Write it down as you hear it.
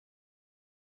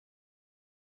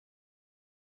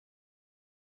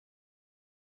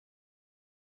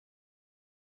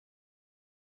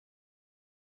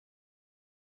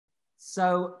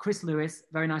So, Chris Lewis,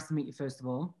 very nice to meet you, first of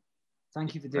all.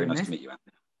 Thank you for doing this. Very nice to meet you,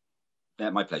 Anthony. Yeah,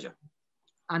 my pleasure.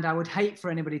 And I would hate for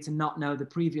anybody to not know the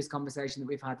previous conversation that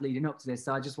we've had leading up to this.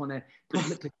 So I just want to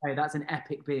publicly say that's an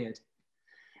epic beard.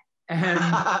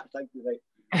 Thank you,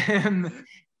 mate.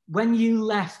 When you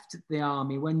left the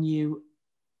army,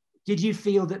 did you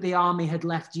feel that the army had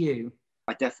left you?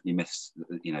 I definitely miss,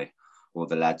 all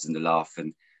the lads and the laugh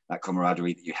and that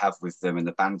camaraderie that you have with them and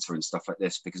the banter and stuff like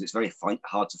this, because it's very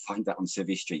hard to find that on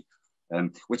Civvy Street,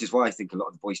 which is why I think a lot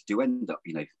of the boys do end up,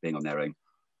 being on their own,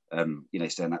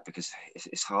 saying that, because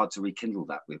it's hard to rekindle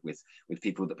that with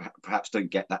people that perhaps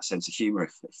don't get that sense of humour,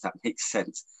 if that makes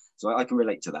sense. So I can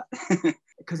relate to that.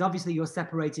 Because obviously you're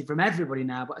separated from everybody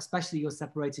now, but especially you're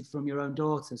separated from your own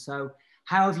daughter. So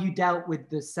how have you dealt with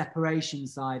the separation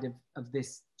side of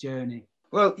this journey?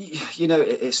 Well,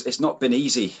 it's not been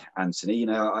easy, Anthony.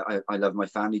 I love my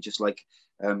family just like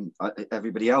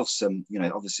everybody else.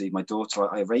 Obviously my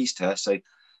daughter, I raised her. So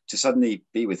to suddenly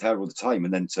be with her all the time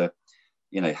and then to,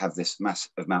 have this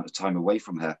massive amount of time away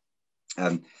from her,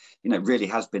 really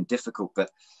has been difficult. But,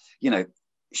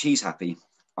 she's happy.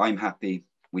 I'm happy.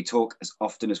 We talk as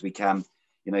often as we can.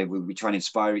 We try and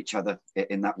inspire each other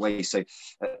in that way. So,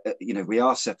 we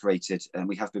are separated and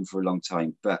we have been for a long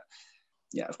time. But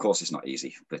yeah, of course, it's not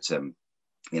easy. But,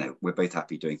 we're both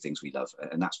happy doing things we love.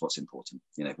 And that's what's important.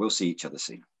 We'll see each other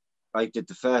soon. I did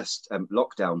the first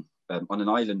lockdown on an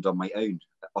island on my own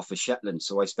off of Shetland.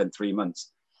 So I spent 3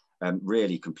 months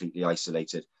really completely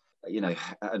isolated. And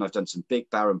I've done some big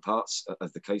barren parts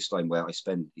of the coastline where I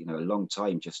spend, a long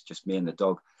time, just me and the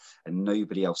dog and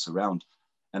nobody else around.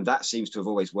 And that seems to have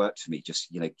always worked for me. Just,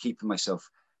 keeping myself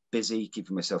busy,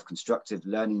 keeping myself constructive,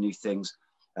 learning new things,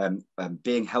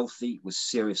 being healthy was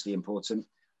seriously important.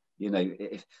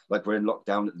 Like we're in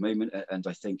lockdown at the moment. And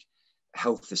I think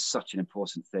health is such an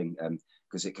important thing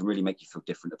because it can really make you feel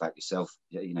different about yourself,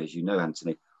 as you know,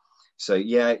 Anthony. So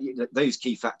yeah, those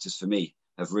key factors for me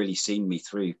have really seen me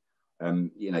through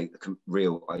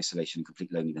real isolation and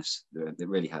complete loneliness. It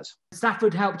really has.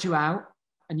 Stafford helped you out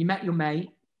and you met your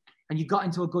mate and you got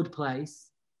into a good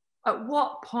place. At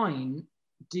what point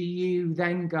do you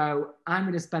then go, I'm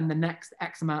going to spend the next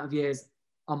X amount of years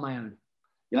on my own?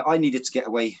 I needed to get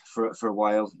away for a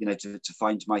while, to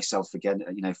find myself again,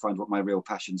 find what my real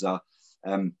passions are.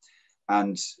 And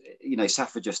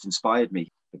SSAFA just inspired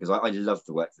me because I love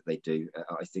the work that they do.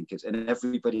 I think and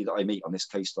everybody that I meet on this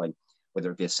coastline,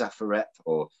 whether it be a SSAFA rep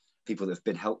or people that have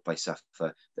been helped by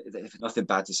SSAFA, there's nothing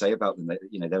bad to say about them.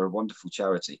 They're a wonderful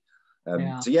charity.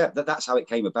 So yeah, that's how it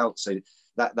came about. So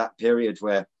that period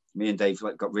where me and Dave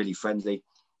got really friendly,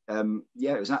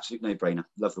 it was an absolute no-brainer.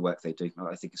 Love the work they do.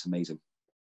 I think it's amazing.